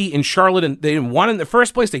convention to be in Charlotte, and they didn't want it in the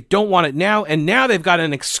first place. They don't want it now. And now they've got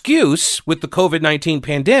an excuse with the COVID-19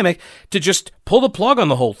 pandemic to just pull the plug on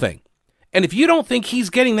the whole thing. And if you don't think he's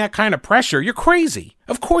getting that kind of pressure, you're crazy.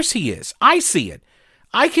 Of course he is. I see it.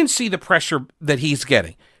 I can see the pressure that he's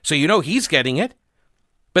getting. So he's getting it.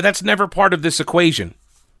 But that's never part of this equation.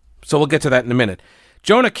 So we'll get to that in a minute.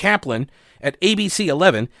 Jonah Kaplan at ABC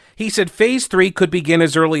 11, he said Phase 3 could begin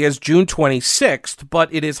as early as June 26th,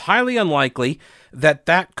 but it is highly unlikely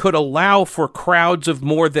that could allow for crowds of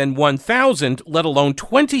more than 1,000, let alone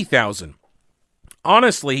 20,000.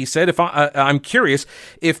 Honestly, he said, I'm curious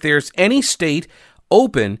if there's any state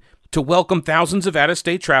open to welcome thousands of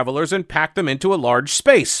out-of-state travelers and pack them into a large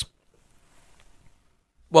space.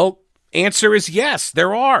 Well, answer is yes,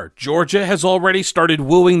 there are. Georgia has already started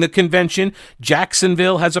wooing the convention.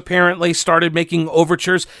 Jacksonville has apparently started making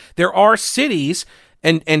overtures. There are cities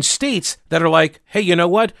and states that are like, hey, you know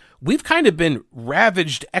what? We've kind of been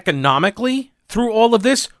ravaged economically through all of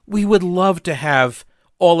this. We would love to have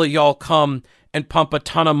all of y'all come and pump a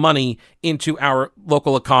ton of money into our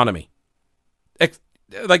local economy.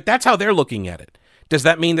 Like, that's how they're looking at it. Does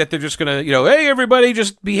that mean that they're just going to, hey, everybody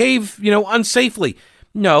just behave, unsafely?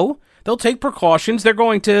 No. They'll take precautions. They're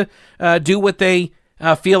going to do what they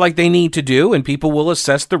feel like they need to do, and people will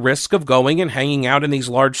assess the risk of going and hanging out in these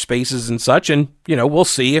large spaces and such. And, we'll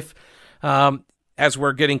see if, as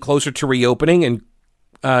we're getting closer to reopening and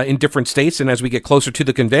in different states, and as we get closer to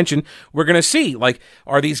the convention, we're going to see, like,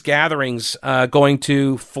 are these gatherings going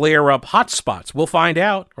to flare up hotspots? We'll find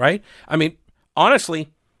out, right? I mean, honestly,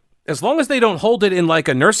 as long as they don't hold it in like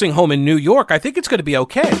a nursing home in New York, I think it's going to be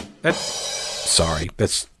okay.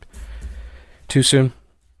 That's too soon.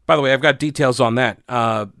 By the way, I've got details on that.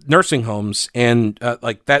 Nursing homes and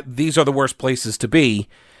like that, these are the worst places to be.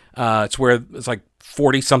 It's where it's like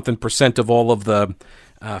 40-something% of all of the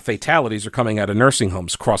fatalities are coming out of nursing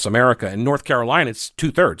homes across America. In North Carolina, it's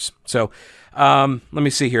 2/3. So let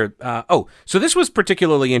me see here. So this was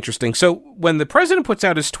particularly interesting. So when the president puts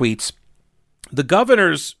out his tweets, the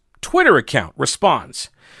governor's Twitter account responds,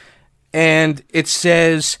 and it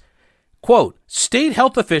says, quote, "State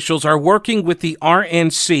health officials are working with the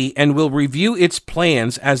RNC and will review its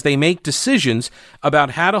plans as they make decisions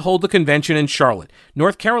about how to hold the convention in Charlotte.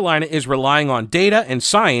 North Carolina is relying on data and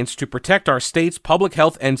science to protect our state's public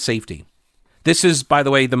health and safety." This is, by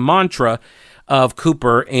the way, the mantra of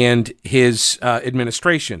Cooper and his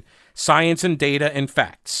administration. Science and data and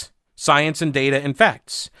facts. Science and data and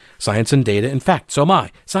facts. Science and data and facts. So am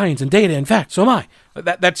I. Science and data and facts. So am I.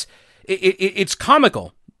 It's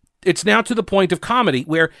comical. It's now to the point of comedy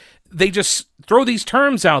where they just throw these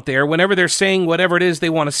terms out there whenever they're saying whatever it is they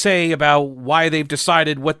want to say about why they've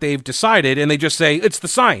decided what they've decided, and they just say, it's the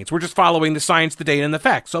science. We're just following the science, the data, and the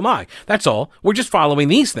facts. So am I. That's all. We're just following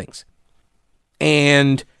these things.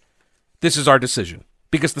 And this is our decision.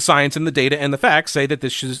 Because the science and the data and the facts say that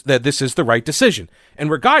this is the right decision. And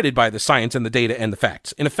we're guided by the science and the data and the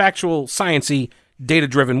facts in a factual, sciencey,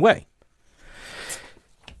 data-driven way.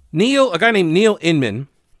 A guy named Neil Inman,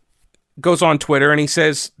 goes on Twitter and he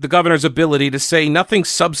says the governor's ability to say nothing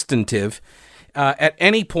substantive at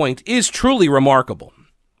any point is truly remarkable.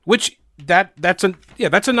 Which that's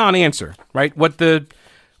a non-answer, right? What the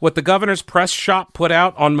governor's press shop put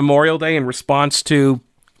out on Memorial Day in response to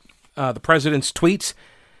the president's tweets,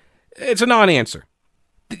 it's a non-answer.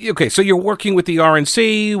 Okay, so you're working with the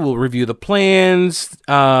RNC, we'll review the plans,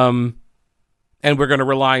 and we're going to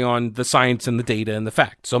rely on the science and the data and the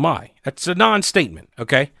facts. So that's a non-statement,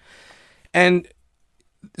 okay? And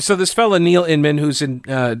so this fella, Neil Inman, who's in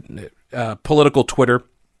political Twitter,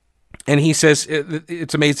 and he says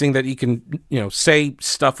it's amazing that he can, say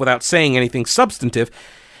stuff without saying anything substantive.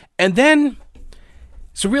 And then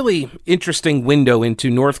it's a really interesting window into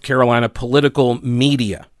North Carolina political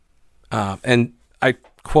media. And I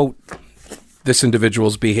quote this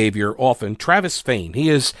individual's behavior often. Travis Fain, he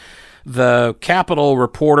is the Capitol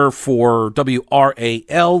reporter for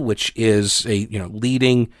WRAL, which is a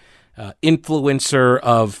leading influencer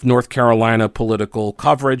of North Carolina political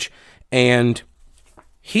coverage. And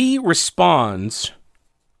he responds,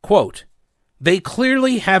 quote, "They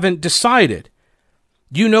clearly haven't decided.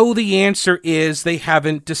 You know the answer is they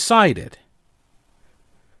haven't decided."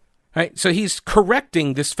 Right? So he's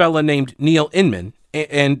correcting this fella named Neil Inman,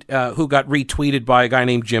 and who got retweeted by a guy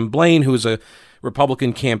named Jim Blaine, who's a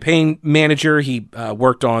Republican campaign manager. He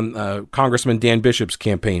worked on Congressman Dan Bishop's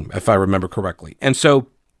campaign, if I remember correctly. And so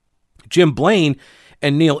Jim Blaine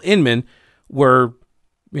and Neil Inman were,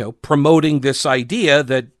 promoting this idea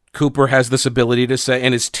that Cooper has this ability to say,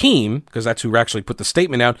 and his team, because that's who actually put the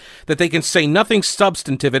statement out, that they can say nothing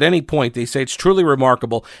substantive at any point. They say it's truly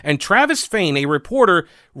remarkable. And Travis Fain, a reporter,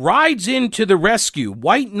 rides into the rescue,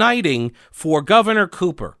 white knighting for Governor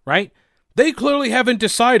Cooper, right? They clearly haven't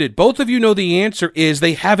decided. Both of you know the answer is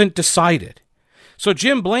they haven't decided. So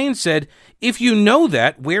Jim Blaine said, if you know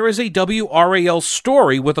that, where is a WRAL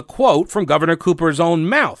story with a quote from Governor Cooper's own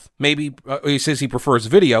mouth? Maybe he says he prefers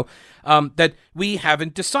video, that we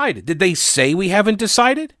haven't decided. Did they say we haven't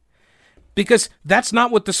decided? Because that's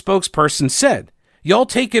not what the spokesperson said. Y'all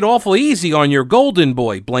take it awful easy on your golden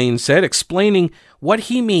boy, Blaine said, explaining what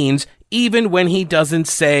he means even when he doesn't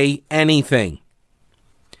say anything.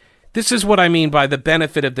 This is what I mean by the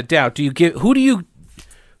benefit of the doubt.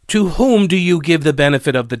 To whom do you give the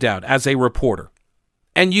benefit of the doubt as a reporter?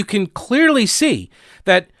 And you can clearly see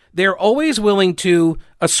that they're always willing to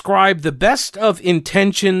ascribe the best of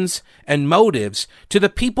intentions and motives to the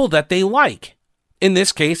people that they like. In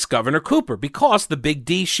this case, Governor Cooper, because the big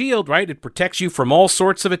D shield, right? It protects you from all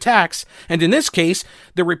sorts of attacks. And in this case,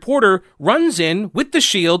 the reporter runs in with the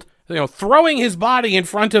shield, throwing his body in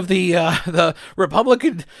front of the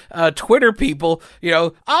Republican Twitter people,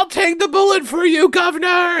 I'll take the bullet for you, Governor,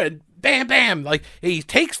 and bam, bam, like he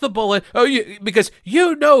takes the bullet. Because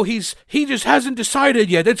he just hasn't decided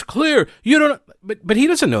yet. It's clear. You don't, but he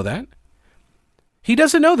doesn't know that. He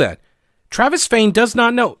doesn't know that. Travis Fain does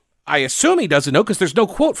not know. I assume he doesn't know because there's no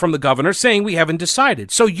quote from the governor saying we haven't decided.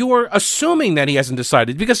 So you're assuming that he hasn't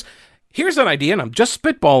decided because here's an idea, and I'm just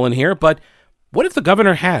spitballing here, but What if the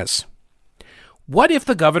governor has? What if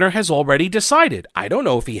the governor has already decided? I don't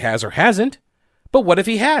know if he has or hasn't, but what if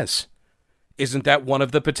he has? Isn't that one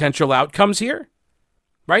of the potential outcomes here?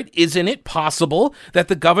 Right? Isn't it possible that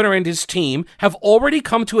the governor and his team have already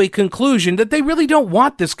come to a conclusion that they really don't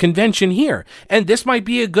want this convention here? And this might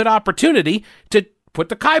be a good opportunity to put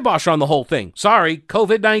the kibosh on the whole thing. Sorry,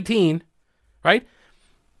 COVID-19, right?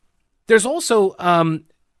 There's also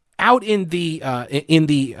out in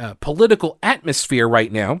the political atmosphere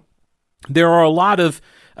right now, there's a lot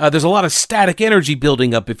of static energy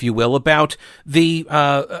building up, if you will, about the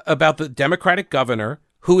Democratic governor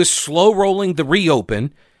who is slow rolling the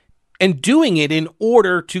reopen and doing it in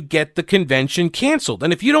order to get the convention canceled.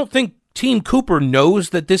 And if you don't think Team Cooper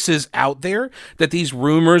knows that this is out there, that these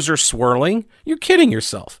rumors are swirling, you're kidding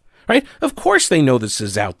yourself, right? Of course they know this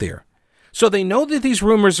is out there. So they know that these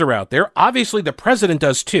rumors are out there. Obviously, the president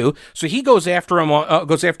does too. So he goes after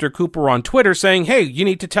Cooper on Twitter, saying, "Hey, you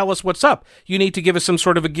need to tell us what's up. You need to give us some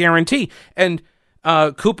sort of a guarantee." And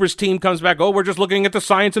Cooper's team comes back. "Oh, we're just looking at the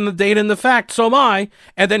science and the data and the facts. So am I."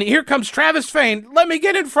 And then here comes Travis Fain. "Let me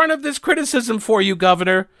get in front of this criticism for you,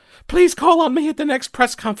 Governor. Please call on me at the next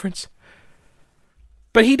press conference."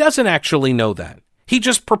 But he doesn't actually know that. He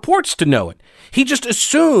just purports to know it. He just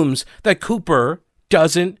assumes that Cooper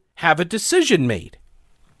doesn't have a decision made.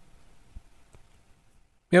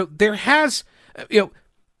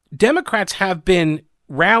 Democrats have been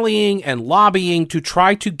rallying and lobbying to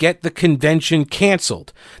try to get the convention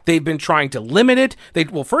canceled. They've been trying to limit it.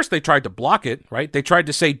 First they tried to block it, right? They tried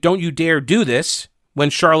to say, "Don't you dare do this,"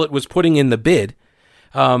 when Charlotte was putting in the bid.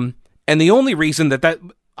 And the only reason that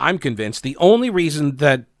I'm convinced, the only reason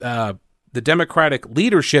that the Democratic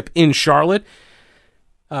leadership in Charlotte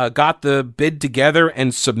got the bid together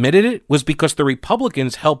and submitted it was because the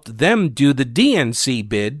Republicans helped them do the DNC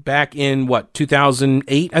bid back in,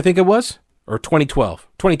 2008, I think it was? Or 2012.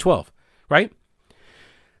 2012, right?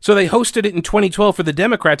 So they hosted it in 2012 for the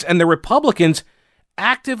Democrats, and the Republicans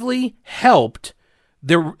actively helped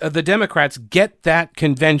the Democrats get that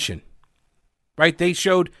convention, right? They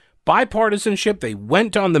showed bipartisanship. They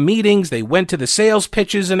went on the meetings. They went to the sales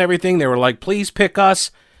pitches and everything. They were like, "Please pick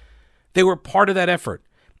us." They were part of that effort.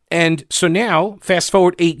 And so now, fast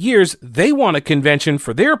forward 8 years, they want a convention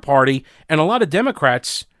for their party, and a lot of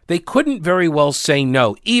Democrats, they couldn't very well say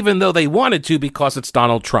no, even though they wanted to because it's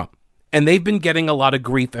Donald Trump. And they've been getting a lot of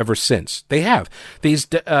grief ever since. They have. These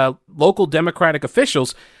local Democratic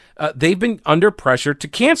officials, they've been under pressure to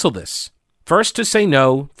cancel this. First to say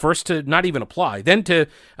no, first to not even apply, then to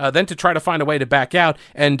try to find a way to back out,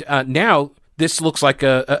 and now this looks like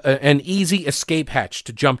an easy escape hatch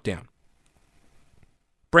to jump down.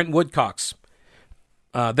 Brent Woodcocks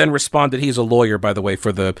then responded. He's a lawyer, by the way,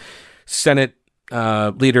 for the Senate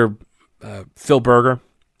leader, Phil Berger.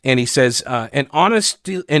 And he says, an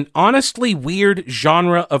honestly weird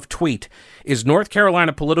genre of tweet is North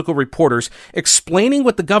Carolina political reporters explaining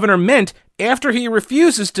what the governor meant after he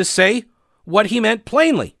refuses to say what he meant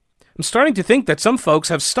plainly. I'm starting to think that some folks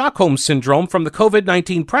have Stockholm syndrome from the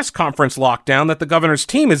COVID-19 press conference lockdown that the governor's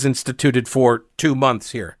team has instituted for 2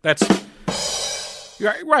 months here. That's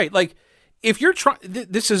right. Like, if you're trying,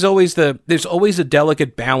 there's always a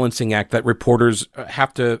delicate balancing act that reporters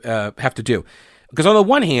have to do. Because on the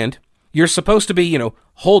one hand, you're supposed to be,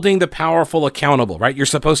 holding the powerful accountable, right? You're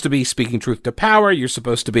supposed to be speaking truth to power. You're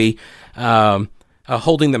supposed to be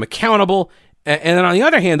holding them accountable. And then on the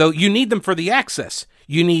other hand, though, you need them for the access.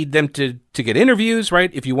 You need them to get interviews,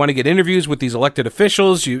 right? If you want to get interviews with these elected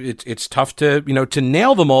officials, it's tough to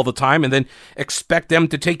nail them all the time and then expect them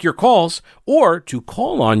to take your calls or to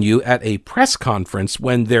call on you at a press conference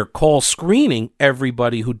when they're call screening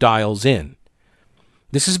everybody who dials in.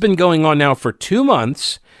 This has been going on now for 2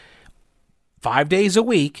 months, 5 days a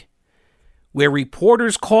week, where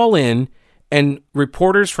reporters call in and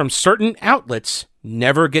reporters from certain outlets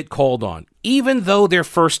never get called on, even though they're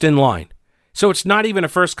first in line. So it's not even a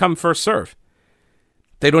first come, first serve.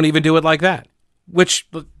 They don't even do it like that, which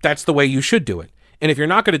that's the way you should do it. And if you're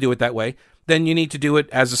not going to do it that way, then you need to do it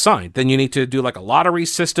as assigned. Then you need to do like a lottery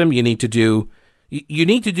system. You need to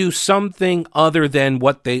do something other than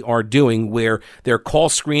what they are doing, where they're call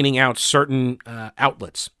screening out certain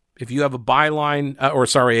outlets. If you have a byline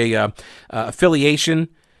affiliation,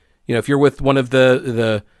 if you're with one of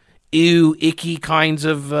the icky kinds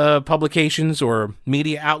of publications or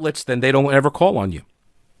media outlets, then they don't ever call on you.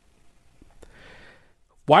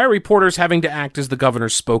 Why are reporters having to act as the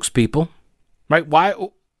governor's spokespeople? Right?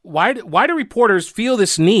 Why do reporters feel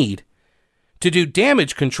this need to do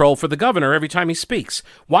damage control for the governor every time he speaks?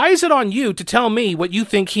 Why is it on you to tell me what you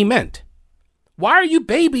think he meant? Why are you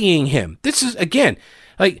babying him? This is, again,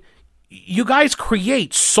 like, you guys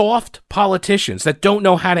create soft politicians that don't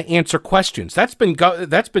know how to answer questions. That's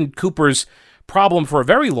been Cooper's problem for a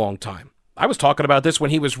very long time. I was talking about this when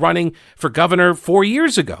he was running for governor 4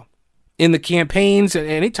 years ago in the campaigns, and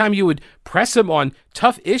anytime you would press him on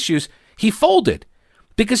tough issues, he folded.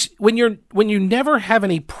 Because when you never have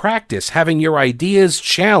any practice having your ideas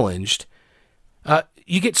challenged,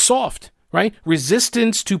 you get soft, right?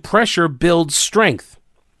 Resistance to pressure builds strength.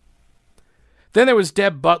 Then there was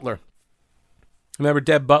Deb Butler. Remember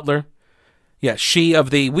Deb Butler? Yeah, she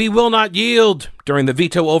of the "we will not yield" during the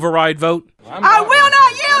veto override vote. I will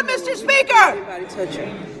not yield, Mr. Speaker.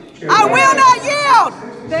 I will not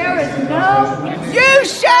yield. There is no... You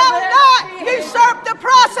shall not usurp the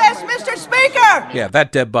process, Mr. Speaker. Yeah,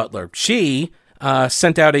 that Deb Butler. She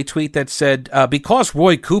sent out a tweet that said, because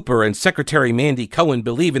Roy Cooper and Secretary Mandy Cohen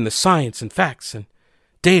believe in the science and facts and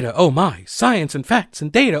data, oh my, science and facts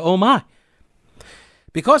and data, oh my.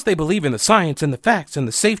 Because they believe in the science and the facts and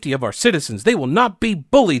the safety of our citizens, they will not be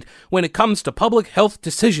bullied when it comes to public health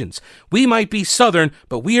decisions. We might be Southern,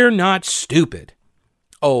 but we're not stupid.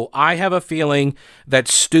 Oh, I have a feeling that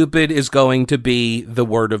stupid is going to be the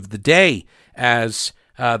word of the day as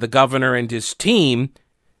the governor and his team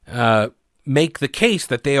make the case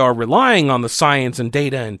that they are relying on the science and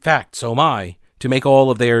data and facts, oh my, to make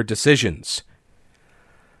all of their decisions.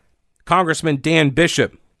 Congressman Dan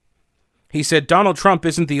Bishop, he said Donald Trump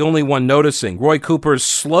isn't the only one noticing. Roy Cooper's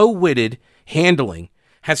slow-witted handling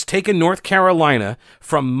has taken North Carolina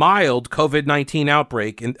from mild COVID-19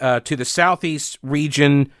 outbreak to the Southeast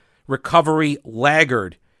region recovery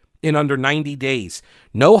laggard in under 90 days.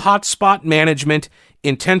 No hotspot management,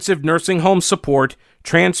 intensive nursing home support,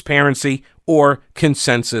 transparency, or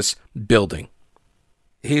consensus building.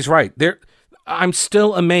 He's right. I'm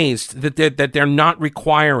still amazed that they're not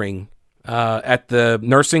requiring, at the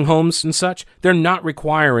nursing homes and such, they're not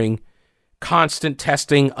requiring constant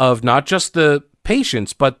testing of not just the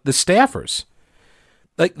patients, but the staffers.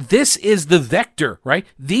 Like, this is the vector, right?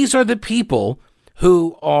 These are the people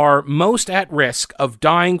who are most at risk of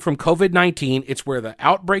dying from COVID-19. It's where the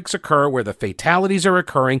outbreaks occur, where the fatalities are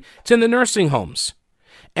occurring. It's in the nursing homes.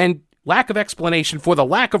 And lack of explanation for the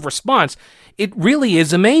lack of response, it really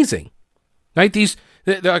is amazing, right?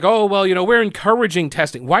 They're like, oh, well, we're encouraging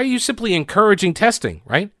testing. Why are you simply encouraging testing,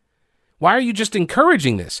 right? Why are you just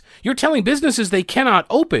encouraging this? You're telling businesses they cannot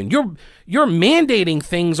open. You're mandating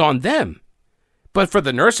things on them. But for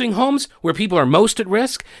the nursing homes where people are most at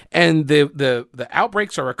risk and the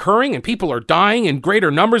outbreaks are occurring and people are dying in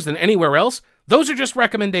greater numbers than anywhere else, those are just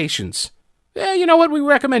recommendations. Yeah, you know what? We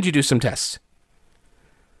recommend you do some tests.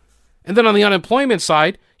 And then on the unemployment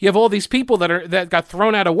side, you have all these people that got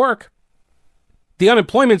thrown out of work. The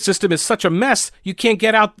unemployment system is such a mess, you can't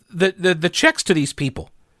get out the checks to these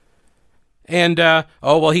people. And,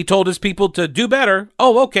 he told his people to do better.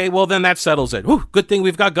 Oh, okay, well, then that settles it. Whew, good thing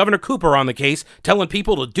we've got Governor Cooper on the case telling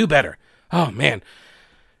people to do better. Oh, man.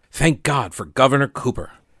 Thank God for Governor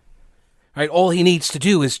Cooper. Right, all he needs to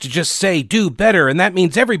do is to just say, do better, and that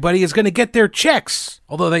means everybody is going to get their checks.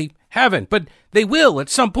 Although they haven't, but they will at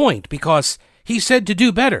some point because he said to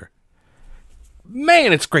do better.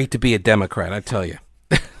 Man, it's great to be a Democrat, I tell you.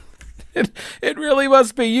 It really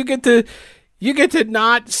must be. You get to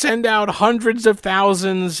not send out hundreds of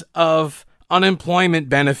thousands of unemployment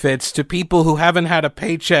benefits to people who haven't had a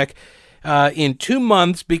paycheck in 2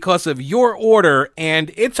 months because of your order,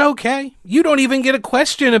 and it's okay. You don't even get a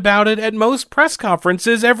question about it at most press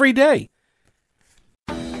conferences every day.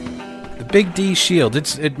 The Big D Shield.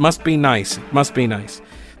 It must be nice. It must be nice.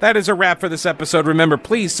 That is a wrap for this episode. Remember,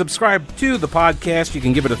 please subscribe to the podcast. You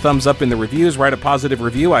can give it a thumbs up in the reviews, write a positive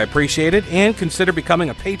review. I appreciate it. And consider becoming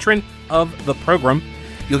a patron of the program.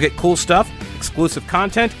 You'll get cool stuff, exclusive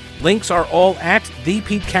content. Links are all at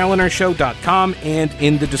thePeteKallinerShow.com and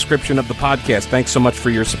in the description of the podcast. Thanks so much for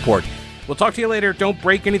your support. We'll talk to you later. Don't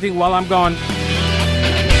break anything while I'm gone.